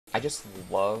I just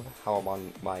love how I'm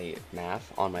on my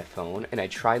math on my phone, and I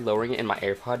tried lowering it in my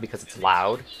AirPod because it's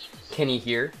loud. Can you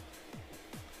hear?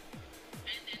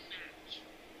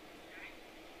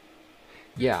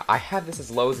 Yeah, I have this as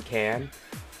low as it can,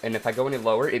 and if I go any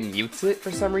lower, it mutes it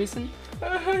for some reason.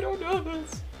 I don't know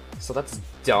this. So that's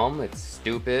dumb, it's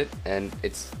stupid, and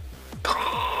it's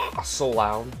so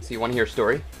loud. So you want to hear a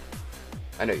story?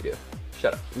 I know you do.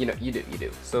 Shut up. You know, you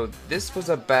do. So this was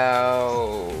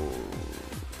about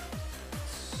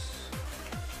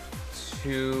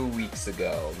 2 weeks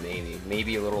ago,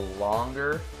 maybe a little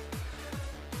longer.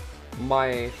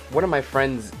 One of my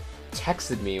friends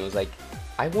texted me and was like,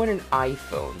 I want an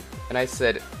iPhone. And I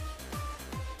said,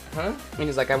 huh? And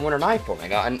he's like, I want an iPhone. I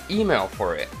got an email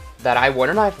for it that I want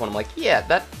an iPhone. I'm like,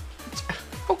 yeah,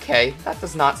 okay, that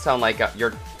does not sound like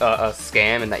you're a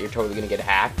scam and that you're totally gonna get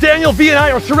hacked. Daniel V and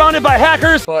I are surrounded by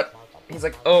hackers! But he's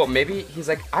like, oh, maybe, he's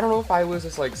like, I don't know if I was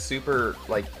just like super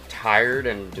like tired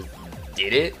and just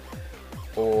did it,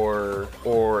 or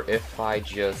if I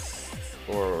just,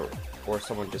 or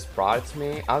someone just brought it to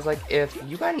me. I was like, if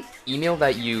you got an email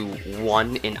that you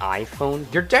won an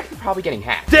iPhone, you're definitely probably getting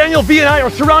hacked. Daniel V and I are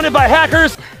surrounded by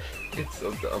hackers! It's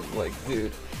so dumb, like,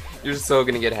 dude, you're so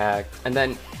gonna get hacked. And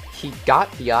then he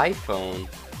got the iPhone.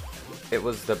 It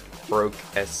was the broke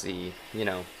SE, you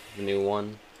know, the new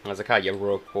one. I was like, oh, you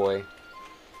broke boy. And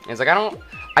he's like,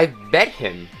 I bet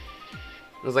him.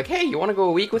 I was like, hey, you want to go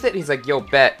a week with it? And he's like, yo,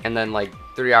 bet. And then like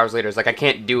 3 hours later, he's like, I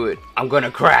can't do it. I'm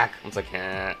gonna crack. I was like,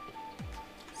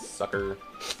 sucker.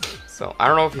 So I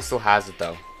don't know if he still has it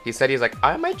though. He said he's like,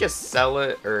 I might just sell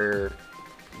it or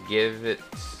give it,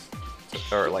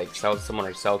 or like sell it to someone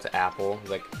or sell it to Apple.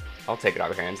 He's like, I'll take it out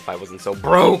of your hands if I wasn't so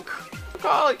broke.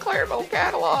 Call it Clarabelle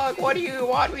Catalog. What do you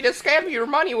want me to scam your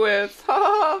money with?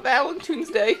 Haha,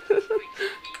 Valentine's Day.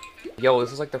 Yo,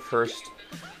 this is like the first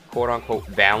quote-unquote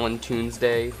Valentine's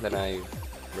Day that I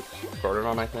recorded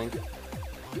on, I think.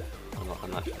 I'm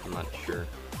not sure.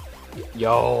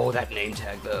 Yo, that name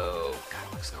tag though.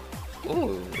 God, looks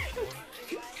cool. Ooh.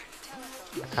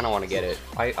 I kind of want to get it.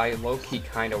 I low-key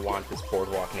kind of want this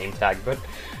Boardwalk name tag, but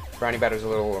Brownie Batter's a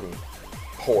little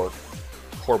poor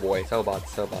boy. Sellbot.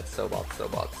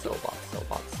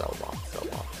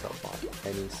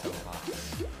 Any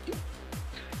sellbots.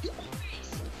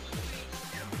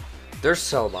 There's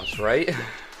sellbots, right?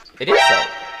 It is sell.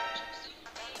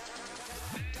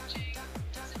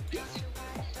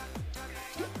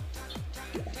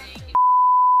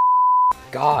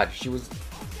 God, she was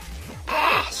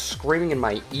screaming in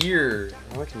my ear.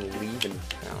 Now I can leave and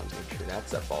make sure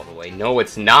that's up all the way. No,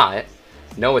 it's not.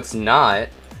 No, it's not.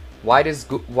 Why does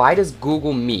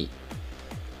Google Meet?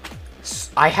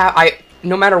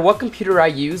 No matter what computer I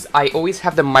use, I always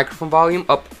have the microphone volume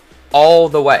up all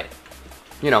the way.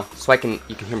 You know, so you can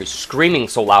hear me screaming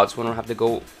so loud, so I don't have to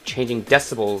go changing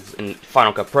decibels in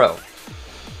Final Cut Pro.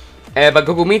 But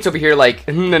Google Meet's over here like,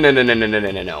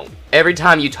 no. Every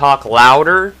time you talk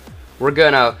louder, we're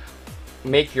gonna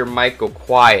make your mic go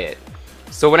quiet.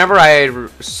 So whenever I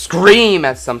scream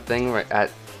at something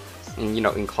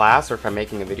in class, or if I'm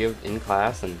making a video in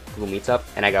class and Google Meet's up,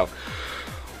 and I go,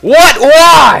 what?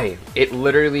 Why? It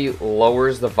literally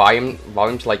lowers the volume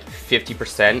to like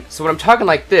 50%. So when I'm talking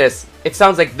like this, it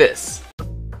sounds like this.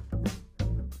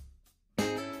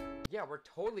 Yeah, we're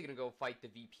totally gonna go fight the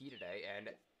VP today, and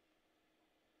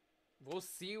we'll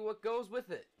see what goes with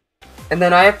it. And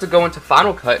then I have to go into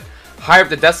Final Cut, higher up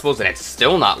the decibels, and it's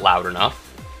still not loud enough.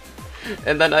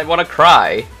 And then I want to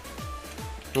cry.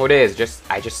 What it is,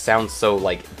 I just sound so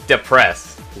like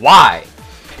depressed. Why?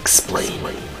 Explain.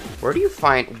 Where to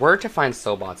find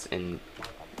sellbots in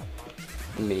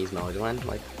Minnie's Melody Land?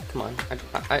 Like, come on,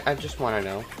 I just want to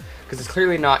know, because it's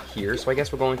clearly not here. So I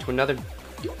guess we're going to another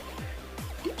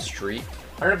street.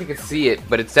 I don't know if you can see it,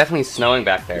 but it's definitely snowing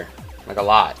back there, like a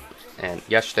lot. And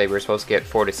yesterday we were supposed to get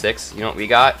 4 to 6. You know what we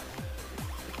got?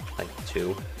 Like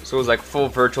 2. So it was like full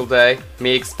virtual day.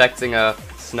 Me expecting a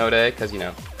snow day, because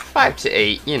 5 to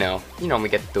 8. You know we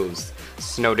get those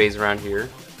snow days around here,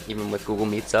 even with Google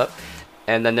Meets up.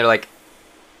 And then they're like,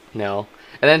 no.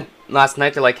 And then last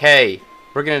night they're like, hey,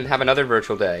 we're gonna have another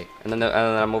virtual day. And then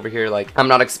I'm over here like, I'm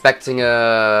not expecting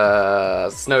a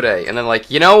snow day. And then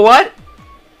like, you know what?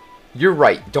 You're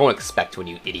right. Don't expect one,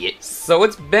 you idiot. So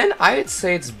I'd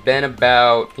say it's been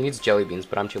about, he needs jelly beans,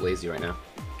 but I'm too lazy right now.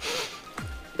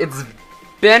 It's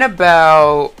been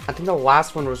about, I think the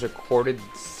last one was recorded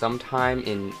sometime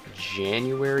in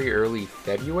January, early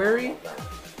February.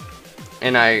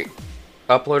 And I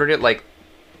uploaded it like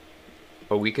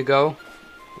a week ago,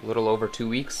 a little over 2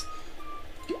 weeks.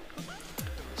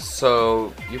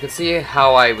 So you can see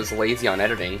how I was lazy on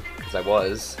editing. because I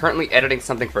was currently editing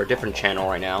something for a different channel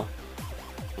right now.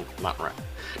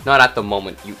 Not at the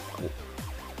moment.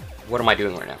 What am I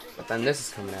doing right now? But then this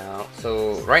is coming out.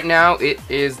 So right now it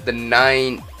is the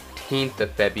 19th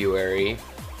of February.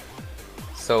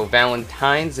 So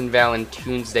Valentine's and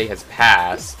Valentine's Day has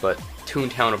passed, but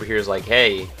ToonTown over here is like,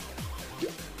 hey,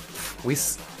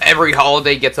 every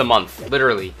holiday gets a month,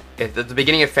 literally. At the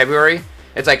beginning of February,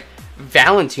 it's like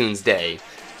Valentine's Day.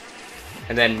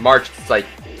 And then March, it's like,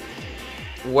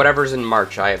 whatever's in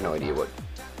March, I have no idea what.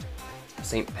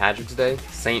 St. Patrick's Day?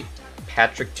 St.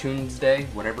 Patrick Tunes Day?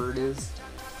 Whatever it is.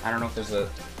 I don't know if there's a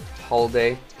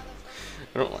holiday.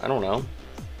 I don't know.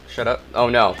 Shut up. Oh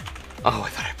no. Oh, I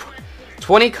thought I put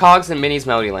 20 cogs in Minnie's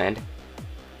Melody Land.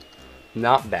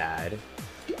 Not bad.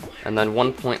 And then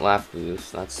 1 point laugh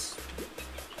boost. That's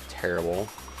terrible.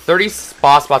 30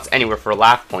 boss spots anywhere for a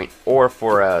laugh point or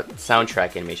for a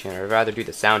soundtrack animation. I'd rather do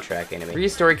the soundtrack animation.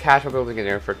 3-story casual building in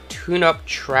there for tune-up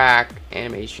track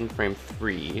animation frame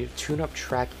 3. Tune-up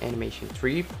track animation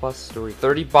 3 plus story.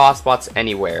 30 boss spots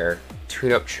anywhere.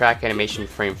 Tune-up track animation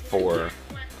frame 4.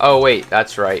 Oh wait,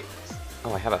 that's right.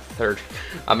 Oh, I have a third.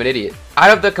 I'm an idiot.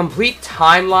 Out of the complete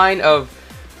timeline of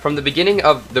from the beginning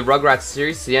of the Rugrats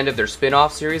series to the end of their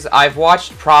spin-off series, I've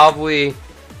watched probably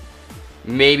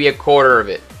maybe a quarter of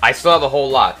it. I still have a whole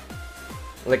lot.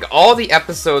 Like, all the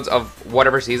episodes of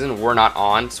whatever season were not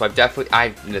on, so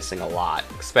I'm missing a lot.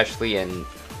 Especially in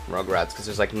Rugrats, because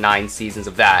there's like 9 seasons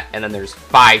of that, and then there's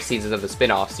 5 seasons of the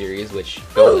spin-off series, which,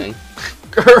 building.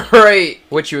 Great!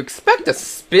 Which you expect a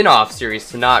spin-off series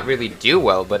to not really do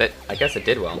well, but I guess it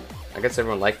did well. I guess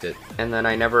everyone liked it. And then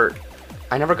I never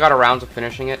got around to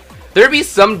finishing it. There'd be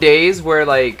some days where,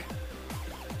 like,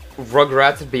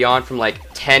 Rugrats would be on from like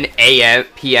 10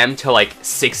 p.m. to like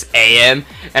 6 a.m.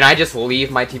 and I just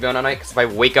leave my TV on at night because if I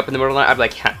wake up in the middle of the night, I'd be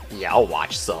like, yeah, I'll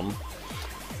watch some.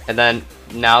 And then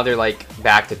now they're like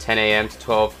back to 10 a.m. to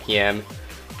 12 p.m.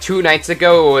 2 nights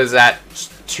ago it was at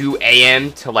 2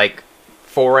 a.m. to like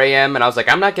 4 a.m. and I was like,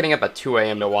 I'm not getting up at 2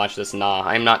 a.m. to watch this. Nah,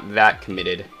 I'm not that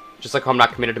committed. Just like how I'm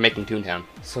not committed to making ToonTown.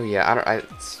 So yeah,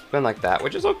 it's been like that,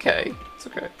 which is okay. It's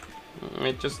okay.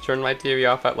 I just turned my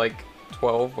TV off at like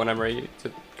 12 when I'm ready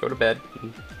to go to bed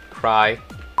and cry.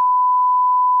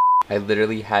 I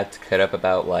literally had to cut up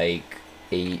about like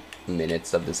 8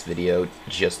 minutes of this video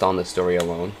just on the story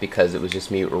alone because it was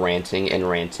just me ranting and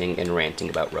ranting and ranting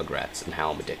about Rugrats and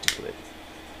how I'm addicted to it.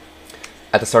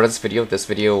 At the start of this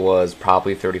video was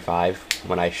probably 35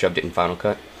 when I shoved it in Final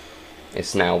Cut.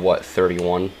 It's now, what,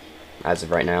 31 as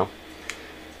of right now.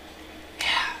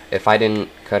 If I didn't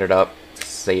cut it up,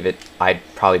 save it, I'd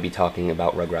probably be talking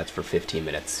about Rugrats for 15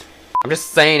 minutes. I'm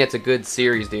just saying it's a good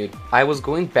series, dude. I was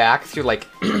going back through, like,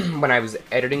 when I was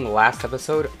editing the last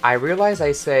episode, I realized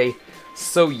I say,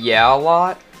 so yeah, a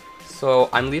lot. So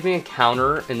I'm leaving a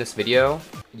counter in this video.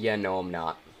 Yeah, no, I'm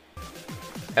not.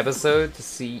 Episode to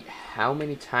see how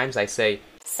many times I say,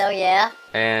 so yeah.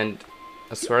 And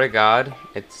I swear to God,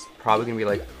 it's probably gonna be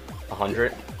like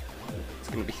 100. It's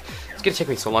gonna take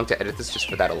me so long to edit this just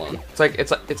for that alone. It's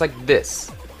like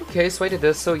this. Okay, so I did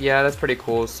this, so yeah, that's pretty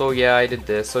cool. So yeah, I did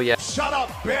this, so yeah. Shut up,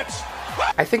 bitch!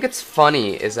 I think it's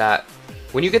funny is that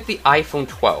when you get the iPhone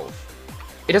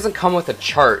 12, it doesn't come with a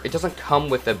chart. It doesn't come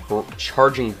with a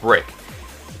charging brick.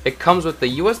 It comes with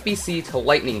the USB-C to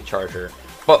Lightning charger.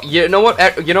 But you know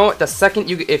what? You know what? The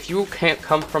second if you can't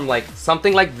come from like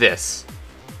something like this,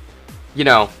 you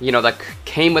know that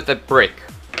came with a brick,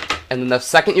 and then the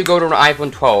second you go to an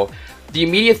iPhone 12. The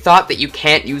immediate thought that you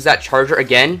can't use that charger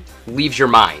again leaves your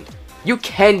mind. You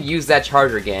can use that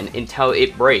charger again until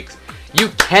it breaks. You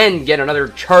can get another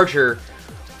charger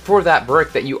for that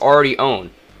brick that you already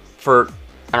own for,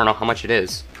 I don't know how much it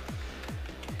is.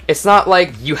 It's not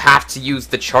like you have to use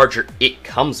the charger it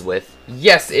comes with.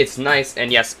 Yes, it's nice,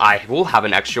 and yes, I will have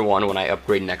an extra one when I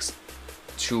upgrade next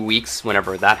 2 weeks,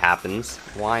 whenever that happens.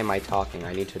 Why am I talking?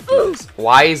 I need to do this.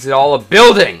 Why is it all a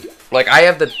building? Like, I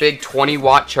have the big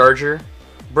 20-watt charger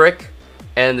brick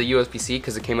and the USB-C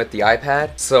because it came with the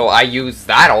iPad. So I use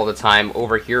that all the time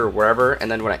over here or wherever.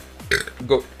 And then when I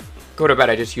go to bed,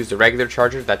 I just use the regular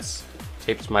charger that's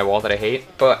taped to my wall that I hate.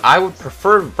 But I would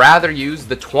rather use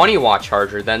the 20-watt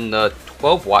charger than the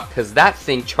 12-watt because that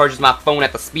thing charges my phone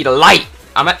at the speed of light.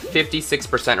 I'm at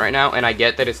 56% right now, and I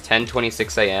get that it's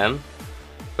 10:26 a.m.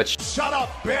 But shut up,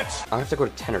 bitch! I have to go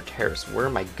to Tenor Terrace. Where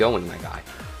am I going, my guy?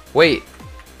 Wait.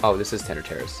 Oh, this is Tenor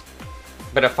Terrace.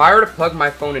 But if I were to plug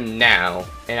my phone in now,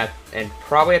 and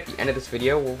probably at the end of this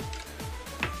video,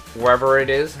 wherever it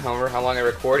is, how long I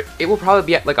record, it will probably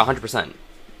be at like 100%.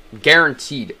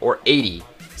 Guaranteed, or 80.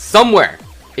 Somewhere,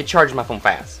 it charges my phone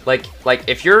fast. Like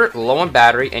if you're low on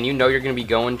battery, and you know you're going to be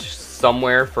going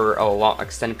somewhere for a long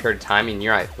extended period of time and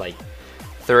you're at like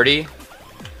 30,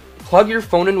 plug your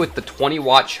phone in with the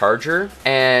 20-watt charger,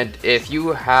 and if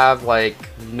you have like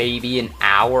maybe an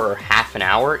hour or half an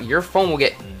hour, your phone will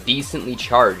get decently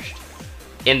charged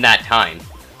in that time.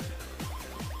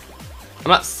 I'm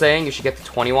not saying you should get the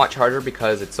 20-watt charger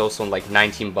because it's also like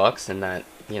 19 bucks and that,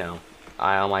 you know,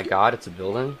 oh my god, it's a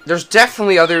building. There's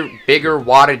definitely other bigger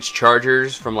wattage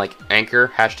chargers from like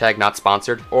Anchor, hashtag not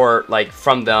sponsored, or like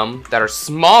from them that are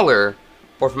smaller,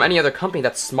 or from any other company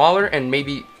that's smaller and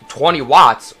maybe 20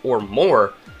 watts or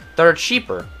more that are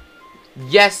cheaper.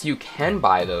 Yes, you can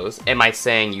buy those. Am I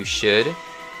saying you should?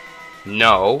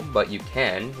 No, but you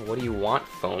can. What do you want,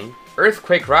 phone?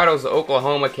 Earthquake rattles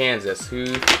Oklahoma, Kansas. Who?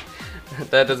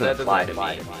 that doesn't apply to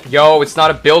me. Yo, it's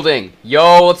not a building.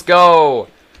 Yo, let's go.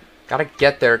 Gotta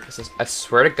get there, because I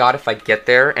swear to God, if I get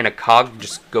there and a cog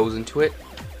just goes into it,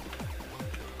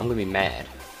 I'm gonna be mad.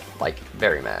 Like,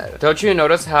 very mad. Don't you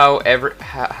notice how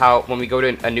when we go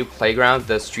to a new playground,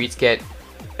 the streets get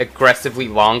aggressively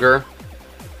longer?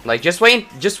 Like, just wait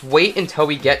until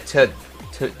we get to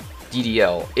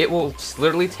DDL. It will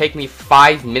literally take me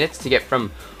 5 minutes to get from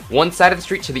one side of the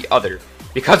street to the other,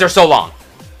 because they're so long.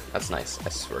 That's nice, I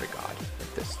swear to God.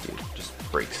 Like, this dude just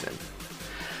breaks in.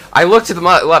 I look to the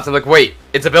left, I'm like, wait,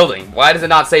 it's a building. Why does it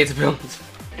not say it's a building?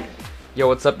 Yo,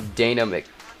 what's up, Dynamic?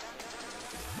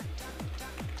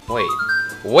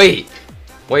 Wait,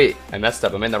 I messed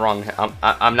up. I'm in the wrong,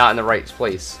 I'm not in the right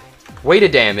place. Wait a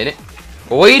damn minute.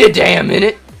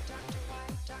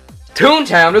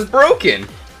 ToonTown is broken.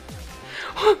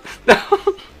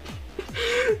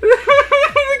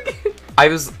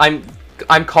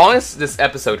 I'm calling this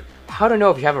episode how to know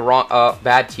if you have a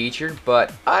bad teacher,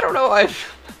 but I don't know.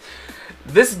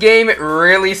 This game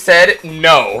really said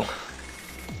no.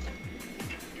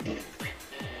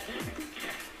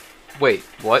 Wait,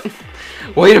 what?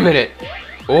 Wait a minute,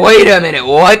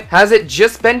 what? Has it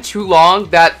just been too long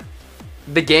that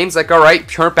the game's like, alright,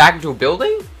 turn it back into a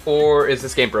building? Or is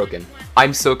this game broken?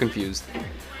 I'm so confused.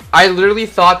 I literally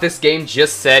thought this game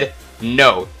just said,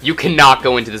 no, you cannot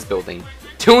go into this building.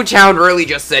 ToonTown really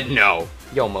just said no.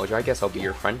 Yo, Mojo, I guess I'll be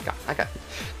your friend.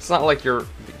 It's not like you're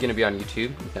gonna be on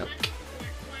YouTube. No.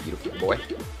 Beautiful boy.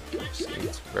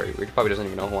 It's very weird. He probably doesn't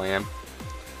even know who I am.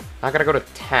 I gotta go to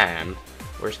Tam.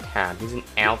 Where's Tam? He's in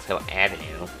Alto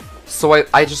Avenue. So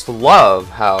I just love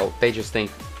how they just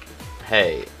think,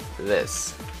 hey,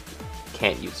 this,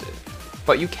 can't use it.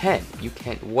 But you can.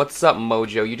 What's up,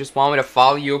 Mojo? You just want me to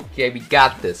follow you? Okay, we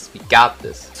got this.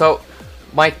 So,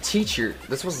 my teacher,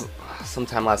 this was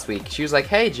sometime last week, she was like,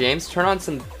 hey, James, turn on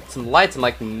some lights. I'm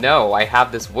like, no, I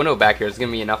have this window back here. It's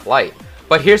giving me enough light.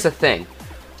 But here's the thing.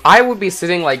 I would be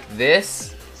sitting like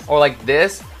this, or like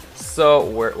this. So,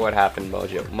 what happened,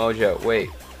 Mojo? Mojo,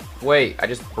 wait, I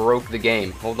just broke the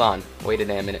game. Hold on, wait a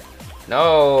damn minute.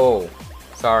 No!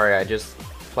 Sorry, I just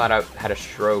flat out had a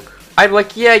stroke. I'd be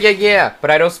like, yeah,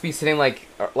 but I'd also be sitting like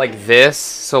this,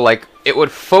 so like, it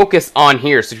would focus on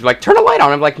here, so you're like, turn a light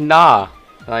on, I'm like, nah.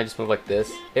 And I just move like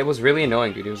this. It was really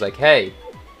annoying, dude. He was like, hey,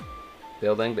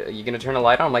 building, you gonna turn a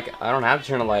light on? I'm like, I don't have to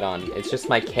turn a light on. It's just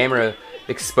my camera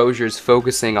exposure is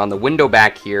focusing on the window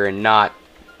back here and not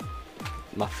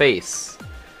my face.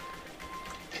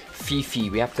 Fifi,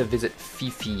 we have to visit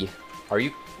Fifi. Are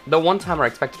you the one timer I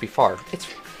expect to be far? It's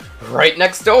right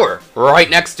next door.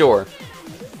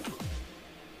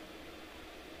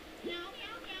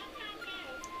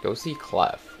 Go see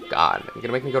Clef. God, you're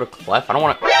gonna make me go to Clef? I don't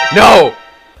wanna. No!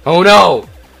 Oh no!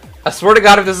 I swear to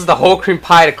God, if this is the whole cream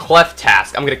pie to Clef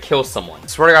task, I'm gonna kill someone. I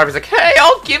swear to God, if he's like, hey,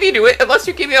 I'll give you to it unless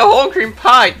you give me a whole cream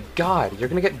pie. God, you're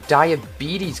gonna get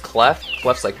diabetes, Clef.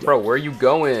 Clef's like, bro, where are you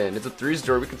going? It's a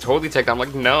 3-story. We can totally take that. I'm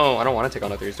like, no, I don't want to take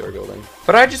on a 3-story building.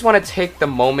 But I just want to take the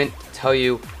moment to tell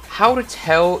you how to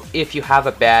tell if you have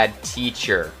a bad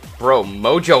teacher. Bro,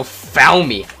 Mojo found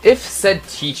me. If said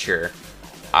teacher,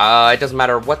 it doesn't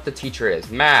matter what the teacher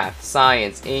is. Math,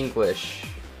 science, English,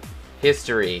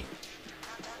 history.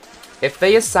 If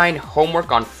they assign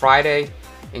homework on Friday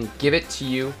and give it to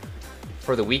you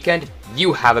for the weekend,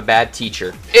 you have a bad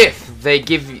teacher. If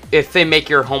they make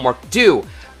your homework due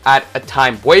at a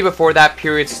time way before that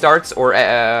period starts,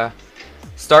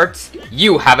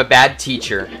 you have a bad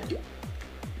teacher.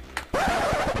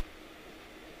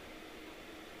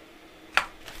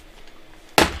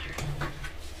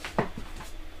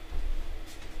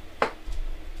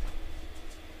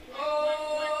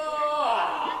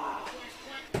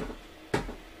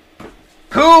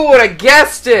 Who would have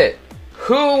guessed it?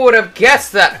 Who would have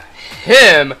guessed that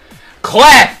him,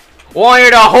 Clef,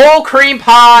 wanted a whole cream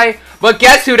pie, but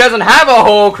guess who doesn't have a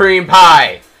whole cream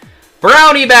pie?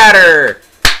 Brownie batter!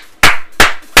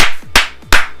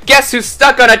 Guess who's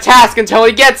stuck on a task until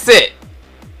he gets it?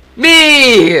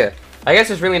 Me! I guess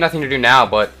there's really nothing to do now,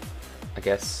 but I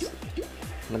guess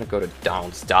I'm gonna go to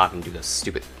Donald's dock and do the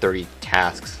stupid 30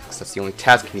 tasks, because that's the only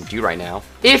task I can do right now.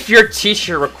 If your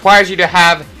teacher requires you to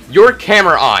have your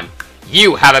camera on,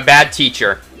 you have a bad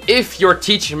teacher. If your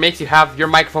teacher makes you have your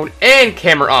microphone and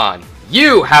camera on,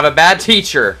 you have a bad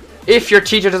teacher. If your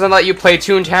teacher doesn't let you play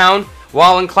ToonTown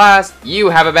while in class, you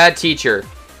have a bad teacher.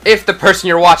 If the person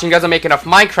you're watching doesn't make enough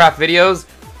Minecraft videos,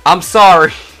 I'm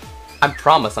sorry. I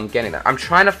promise I'm getting there. I'm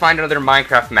trying to find another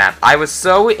Minecraft map. I was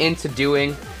so into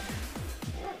doing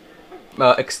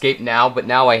Escape Now, but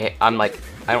now I'm like,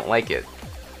 I don't like it.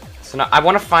 So now I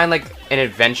want to find like an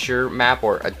adventure map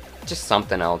or just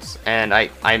something else. And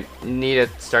I need to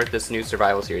start this new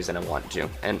survival series, and I want to.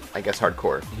 And I guess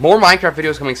hardcore. More Minecraft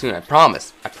videos coming soon, I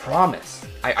promise. I promise.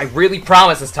 I really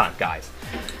promise this time, guys.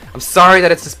 I'm sorry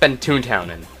that it's just been ToonTown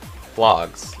and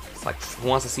vlogs. It's like, who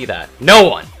wants to see that? No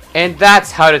one! And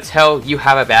that's how to tell you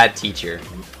have a bad teacher.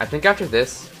 I think after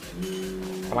this,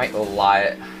 I might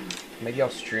lie. Maybe I'll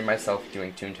stream myself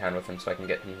doing ToonTown with him so I can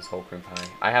get him his whole cream pie.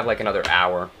 I have like another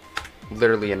hour.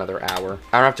 Literally another hour.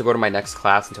 I don't have to go to my next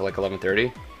class until like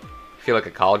 11:30. I feel like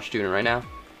a college student right now.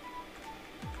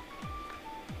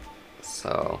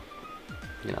 So,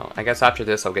 you know, I guess after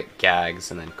this I'll get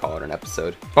gags and then call it an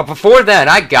episode. But before then,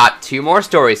 I got 2 more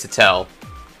stories to tell.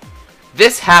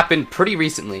 This happened pretty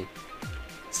recently.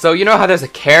 So you know how there's a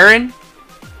Karen?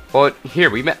 Well, here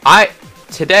we met.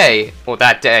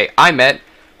 That day, I met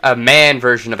a man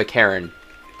version of a Karen.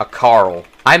 A Carl.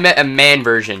 I met a man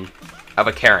version of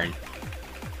a Karen.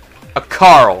 A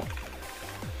Carl.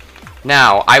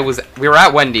 Now, we were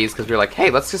at Wendy's because we were like, hey,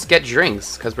 let's just get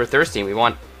drinks because we're thirsty and we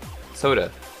want soda.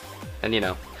 And you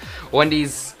know,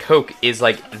 Wendy's Coke is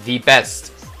like the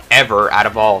best ever out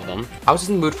of all of them. I was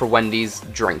in the mood for Wendy's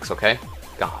drinks, okay?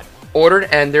 God. Ordered,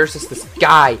 and there's just this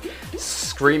guy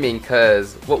screaming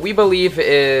because what we believe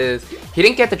is he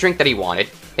didn't get the drink that he wanted,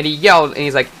 and he yelled and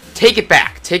he's like, take it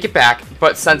back,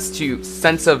 but sense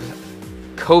of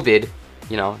COVID,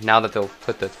 you know, now that they'll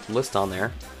put the list on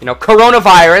there, you know,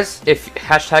 coronavirus, if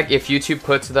YouTube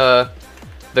puts the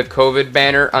COVID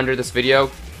banner under this video,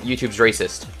 YouTube's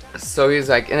racist. So he's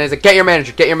like, get your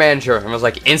manager, and I was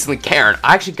like, instantly Karen.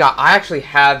 I actually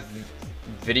have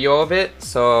video of it,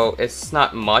 so it's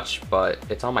not much, but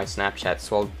it's on my Snapchat,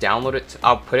 so I'll download it,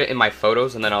 I'll put it in my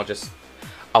photos, and then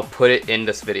I'll put it in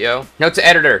this video. Note to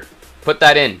editor, put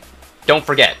that in, don't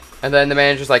forget. And then the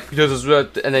manager's like, and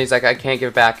then he's like, I can't give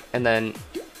it back, and then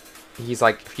he's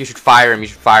like, you should fire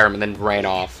him, and then ran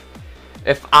off.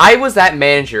 If I was that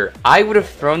manager, I would have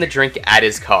thrown the drink at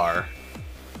his car.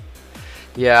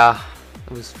 Yeah,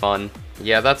 it was fun.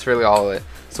 Yeah, that's really all of it.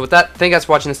 So with that, thank you guys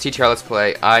for watching this TTR Let's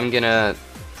Play. I'm gonna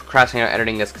procrastinate on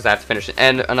editing this because I have to finish it,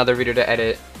 and another video to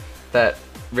edit that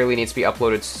really needs to be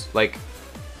uploaded like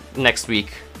next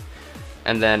week.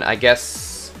 And then I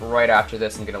guess right after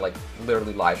this I'm gonna like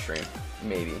literally live stream.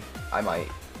 Maybe. I might.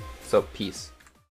 So peace.